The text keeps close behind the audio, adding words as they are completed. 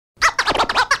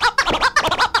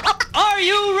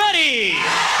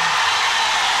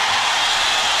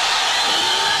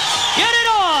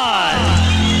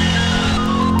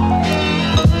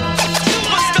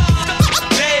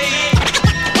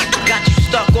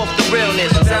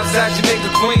Southside Jamaica,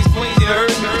 Queens, you heard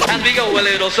me? And we go a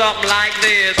little something like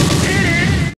this.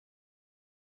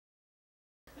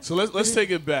 So let's take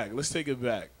it back. Let's take it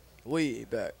back. Way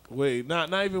back. Way,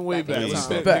 not even way back. Let's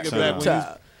take Back. it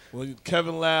back when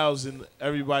Kevin Lows and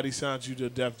everybody signed you to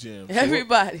Def Jam. So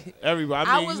Everybody. Everybody.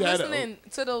 I mean, was you had listening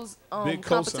to those big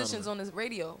competitions cosigner. on this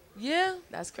radio. Yeah.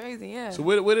 That's crazy, yeah. So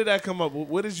where did that come up?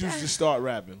 Where did you just start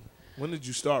rapping? When did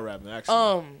you start rapping,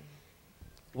 actually?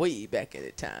 Way back at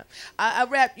the time. I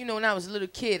rapped, you know, when I was a little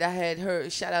kid. I had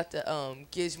heard, shout out to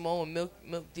Gizmo and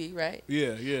Milk D, right?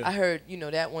 Yeah, yeah. I heard, you know,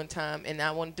 that one time, and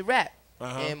I wanted to rap.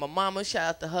 And my mama, shout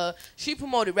out to her, she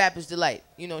promoted Rapper's Delight.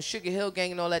 You know, Sugar Hill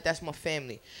Gang and all that, that's my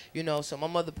family. You know, so my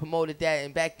mother promoted that.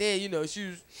 And back then, you know, she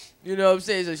was, you know what I'm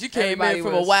saying? So she came in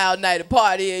from a wild night of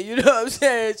partying, you know what I'm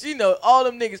saying? She know all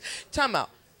them niggas. Time out.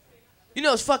 You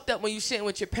know, it's fucked up when you sitting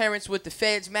with your parents with the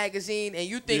Feds magazine and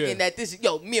you thinking that this is,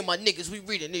 yo, me and my niggas, we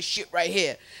reading this shit right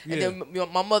here. And then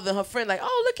my mother and her friend like,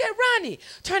 oh, look at Ronnie.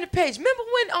 Turn the page. Remember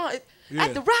when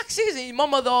at the rock season, my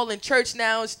mother all in church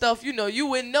now and stuff, you know, you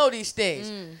wouldn't know these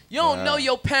things. You don't know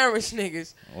your parents,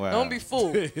 niggas. Don't be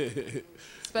fooled.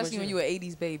 Especially when you an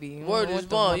 80s baby. Word is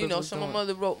born, you know, so my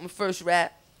mother wrote my first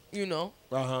rap, you know.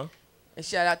 And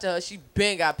shout out to her, she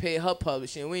been got paid her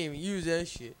publishing. We ain't even use that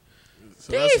shit.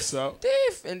 So that's what's up.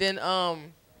 Thief. And then,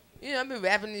 you know, I've been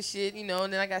rapping this shit, you know,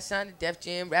 and then I got signed to Def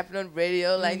Jam, rapping on the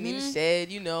radio, like Nina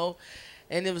said, you know.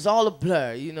 And it was all a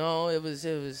blur, you know. It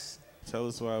was. Tell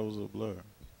us why it was a blur.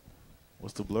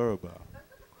 What's the blur about?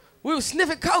 We was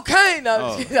sniffing cocaine.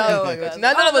 No,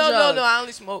 no, I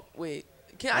only smoke weed.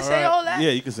 Can I say all that? Yeah,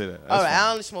 you can say that. That's all right, fine.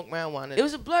 I only smoke marijuana. It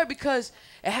was a blur because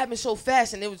it happened so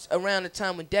fast, and it was around the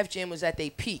time when Def Jam was at their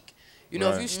peak. You know,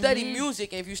 if you study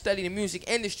music and if you study the music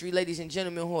industry, ladies and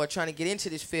gentlemen who are trying to get into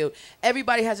this field,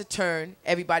 everybody has a turn,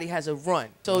 everybody has a run.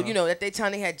 So, you know, at that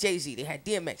time they had Jay-Z, they had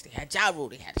DMX, they had Ja Rule,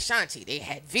 they had Ashanti, they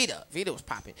had Vita. Vita was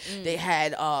popping. They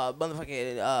had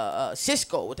motherfucking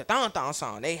Cisco with the Thon Thon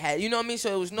song. They had, you know what I mean?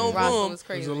 So it was no room. Was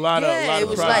crazy. There's a lot of it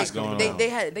was products like going on. they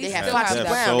had still Foxy have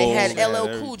Brown, they had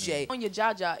LL Cool J. On your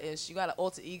Jaja-ish, you got an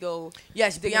alter ego.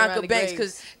 Yes, Bianca Banks,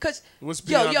 because What's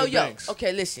Bianca Banks?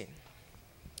 Okay, listen.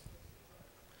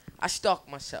 I stalk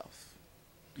myself.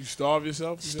 You starve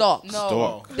yourself? Stalk. No.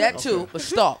 Stalk. That too, but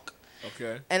stalk.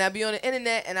 Okay. And I be on the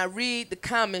internet and I read the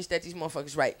comments that these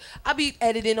motherfuckers write. I be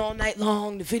editing all night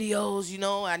long, the videos, you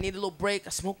know. I need a little break. I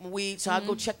smoke my weed, so I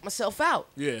go check myself out.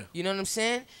 Yeah. You know what I'm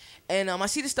saying? And I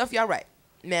see the stuff y'all write.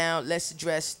 Now, let's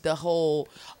address the whole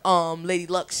Lady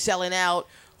Luck selling out.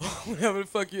 Whatever the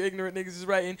fuck you ignorant niggas is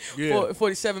writing.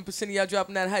 47% of y'all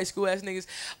dropping out of high school ass niggas.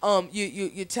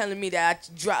 You're telling me that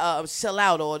I sell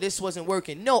out or this wasn't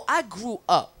working. No, I grew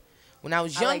up. When I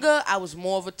was younger, I was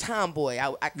more of a tomboy.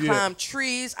 I climbed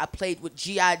trees. I played with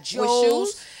G.I.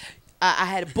 Joes. I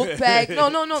had a book bag. No.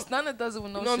 None of does it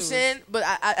with no shoes. You know what I'm saying? But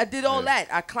I did all that.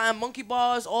 I climbed monkey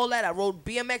bars, all that. I rode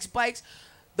BMX bikes.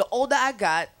 The older I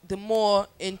got, the more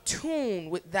in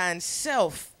tune with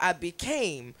thyself I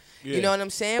became. You know what I'm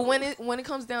saying? When it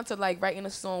comes down to like writing a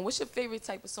song, what's your favorite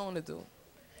type of song to do?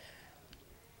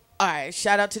 All right,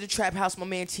 shout out to the Trap House, my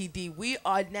man TD. We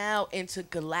are now into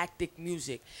galactic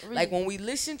music. Really? Like when we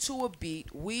listen to a beat,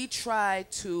 we try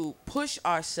to push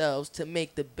ourselves to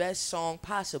make the best song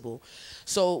possible.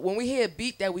 So when we hear a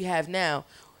beat that we have now,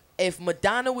 if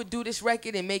Madonna would do this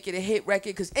record and make it a hit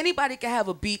record, because anybody can have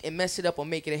a beat and mess it up or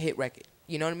make it a hit record.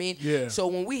 You know what I mean? Yeah. So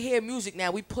when we hear music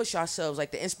now, we push ourselves.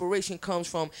 Like the inspiration comes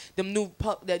from the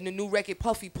new record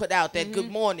Puffy put out, that Good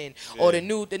Morning, or the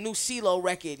new CeeLo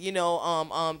record. You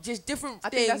know, just different things. I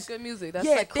think that's good music. That's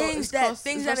like things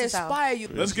that inspire you.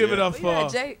 Let's give it up for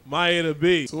Maya the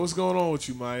B. So what's going on with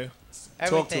you, Maya?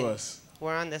 Talk to us.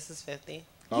 We're on This Is 50.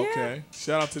 Okay.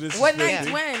 Shout out to This Is 50. What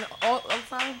night? When? All the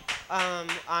time?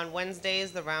 On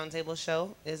Wednesdays, the Roundtable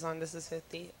Show is on This Is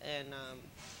 50, and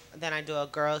then I do a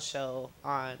girls show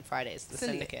on Fridays, the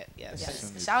Syndicate.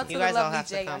 Yes. Shout out to the lovely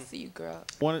J. I see you, girl.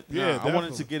 I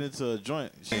wanted to get into a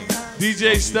joint.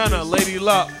 DJ Stunner, Lady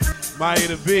Luck, Maya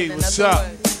the B. What's up?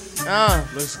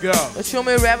 Let's go. What you want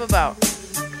me to rap about?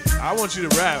 I want you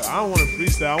to rap. I don't want to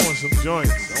freestyle. I want some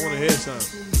joints. I want to hear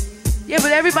something. Yeah,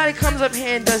 but everybody comes up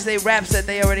here and does their raps that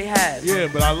they already have. Yeah,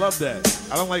 but I love that.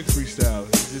 I don't like freestyle.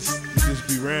 You just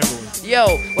be rambling. Yo,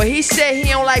 well, he said he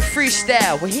don't like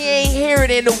freestyle. Well, he ain't hear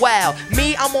it in a while.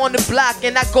 Me, I'm on the block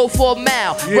and I go for a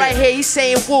mile. Yeah. Right here, he's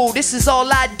saying, woo, this is all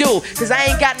I do. Cause I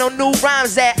ain't got no new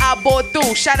rhymes that I bought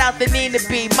through. Shout out to Nina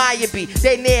B, Maya B,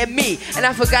 they near me. And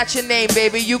I forgot your name,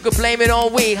 baby. You could blame it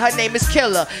on we. Her name is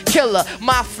Killer.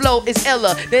 My flow is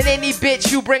iller than any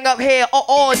bitch you bring up here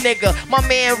or nigga. My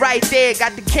man right there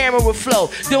got the camera flow.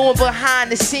 Doing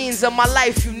behind the scenes of my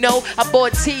life, you know. I bought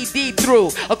brought TD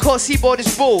through. Of course, he brought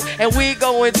his boo. And we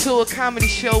going to a comedy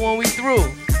show when we through.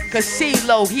 Cause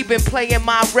CeeLo, he been playing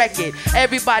my record.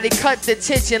 Everybody cut the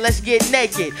tension, let's get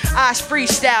naked. I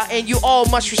freestyle and you all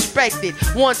must respect it.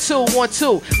 1, 2, 1,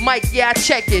 2. Mike, yeah, I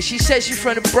check it. She says she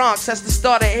from the Bronx, that's the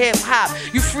start of hip hop.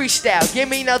 You freestyle, give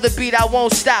me another beat, I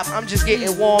won't stop. I'm just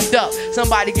getting warmed up.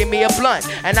 Somebody give me a blunt,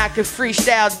 and I can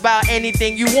freestyle about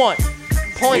anything you want.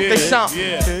 Point to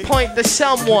something, point to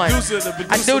someone.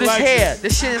 I do this here,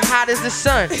 this shit is hot as the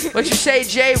sun. What you say,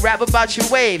 Jay? Rap about your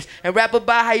waves, and rap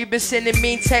about how you been sending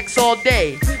mean texts all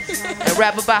day, and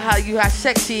rap about how you have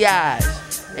sexy eyes,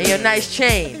 and your nice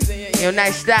chain, and your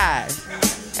nice thighs,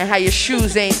 and how your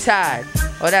shoes ain't tied.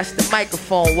 Oh, that's the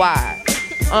microphone wide.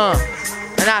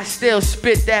 And I still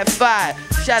spit that fire.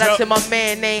 Shout out to my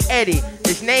man named Eddie.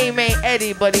 His name ain't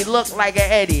Eddie, but he look like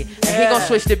an Eddie. And he gon'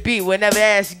 switch the beat whenever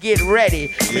ass get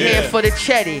ready. I'm here for the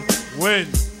chetty. Win.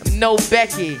 I'm no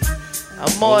Becky.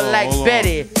 I'm more like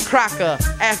Betty Crocker.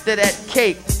 After that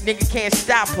cake, nigga can't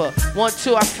stop her. 1,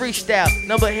 2, I freestyle.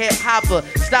 Number hip hopper.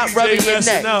 Stop rubbing your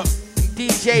neck.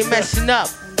 DJ messing up.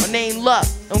 My name Luck.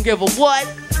 Don't give a what.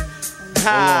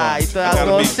 Ha, you thought I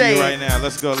was gonna say it. Right now.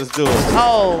 Let's go, let's do it.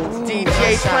 Oh,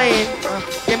 DJ playing.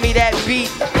 Give me that beat.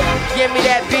 Give me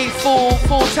that beat,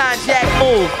 full-time Jack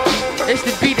move. It's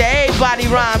the beat that everybody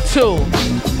rhyme to.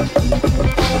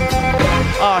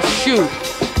 Oh, shoot.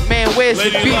 Man, where's the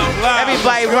beat?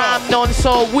 Everybody rhyming on this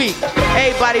all week.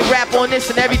 Everybody rap on this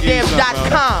and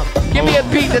everydamn.com. Give me a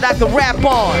beat that I can rap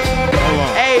on.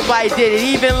 Everybody did it,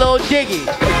 even Lil Diggy,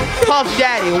 Puff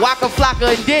Daddy, Waka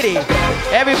Flocka and Diddy.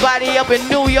 Everybody up in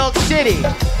New York City.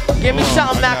 Give me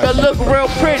something that can look real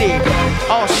pretty.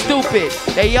 Oh, stupid,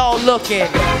 they all looking.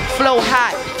 Flow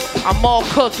hot, I'm all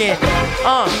cooking.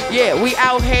 Yeah, we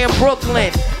out here in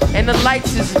Brooklyn. And the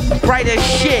lights is bright as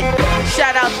shit.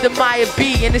 Shout out to Maya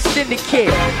B and the Syndicate.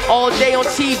 All day on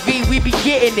TV, we be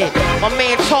getting it. My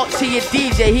man talk to your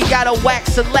DJ, he got a whack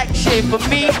selection for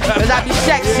me, cause I be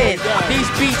sexing these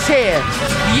beats here.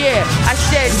 Yeah, I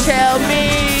said, tell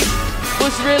me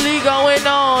what's really going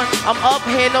on. I'm up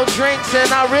here, no drinks,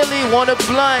 and I really want a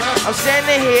blunt. I'm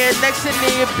standing here next to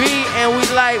Nia B, and we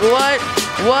like,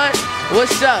 what?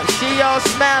 What's up? She all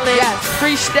smiling,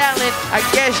 freestyling. I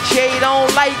guess Jay don't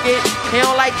like it. He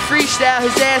don't like freestyle,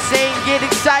 his ass ain't get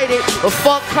excited. But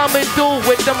fuck coming through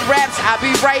with them raps I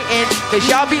be writing. Cause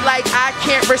y'all be like, I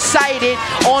can't recite it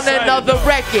on another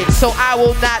record, so I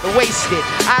will not waste it.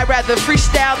 I'd rather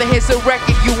freestyle than here's a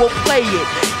record, you will play it.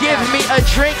 Give me a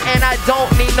drink and I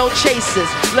don't need no chasers.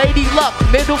 Lady Luck,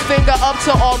 middle finger up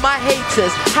to all my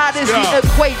haters. Hot as the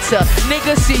equator,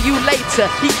 nigga see you later.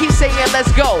 He keeps saying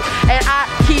let's go, and I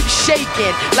keep shaking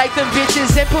like them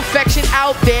bitches in perfection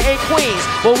out there in Queens.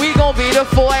 But we gon' be the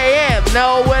 4 a.m.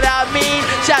 Know what I mean?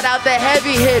 Shout out the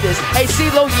heavy hitters. Hey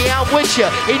CeeLo, yeah, I'm with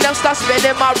ya. Enough start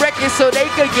spending my records so they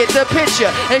could get the picture.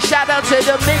 And shout out to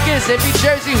them niggas in New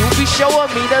Jersey who be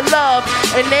showing me the love.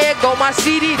 And there go my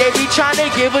CD, they be trying to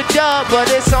give a dub,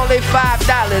 but it's only $5.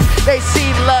 They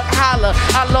see Luck holler.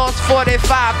 I lost 45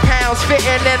 pounds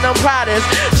fitting in them Pradas,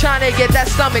 trying to get that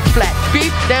stomach flat.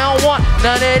 Beef, they don't want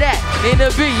none of that. In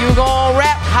the beat, you gon'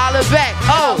 rap, holler back.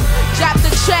 Oh, drop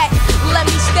the track, let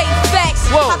me state facts.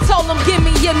 I told them give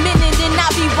me a minute and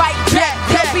I'll be right back.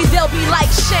 They'll be like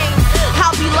Shane,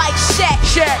 I'll be like Shaq.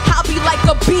 I'll be like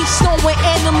a beast on when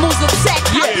animals attack.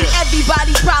 I'll be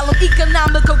everybody's problem,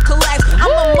 economical collapse.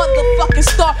 I'm a motherfucking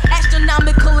star,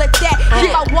 astronomical at that.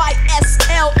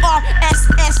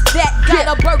 YSLRSS that. Got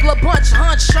a burglar bunch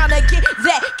hunch trying to get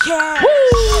that cash.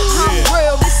 I'm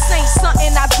real, this ain't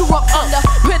something I grew up under.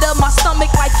 Pit of my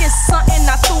stomach like it's something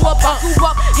I threw up. I grew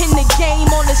up in the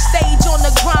game, on the stage, on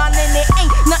the grind, and it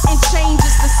ain't nothing changed,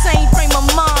 it's the same frame of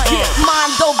mind.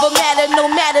 Mind over matter, no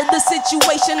matter the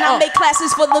situation. I make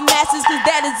classes for the masses, cause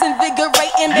that is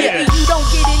invigorating. Baby, you don't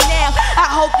get it now, I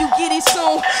hope you get it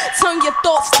soon. Turn your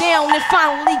thoughts down and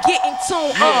finally get in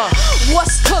tune.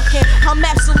 What's cooking? I'm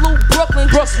absolute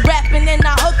Brooklyn, just rapping and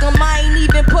I hook 'em. I ain't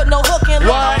even put no hook in.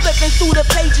 Look, I'm flipping through the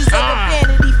pages of the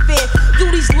Vanity Fair.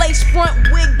 Do these lace front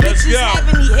wig bitches have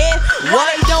any hair? Why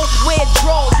they don't wear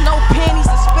drawers, no panties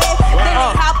to spare? Then they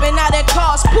hopping out their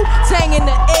cars, poop tang in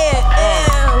the air.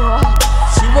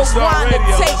 Rewind the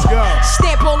tape,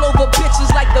 stamp all over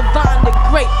bitches like Divine the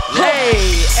Great.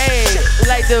 Hey,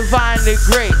 like Divine the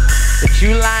Great. But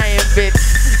you lying, bitch.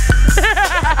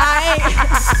 I ain't.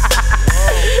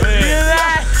 Oh,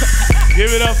 man.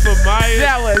 Give it up for Maya.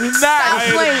 That was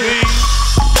nice.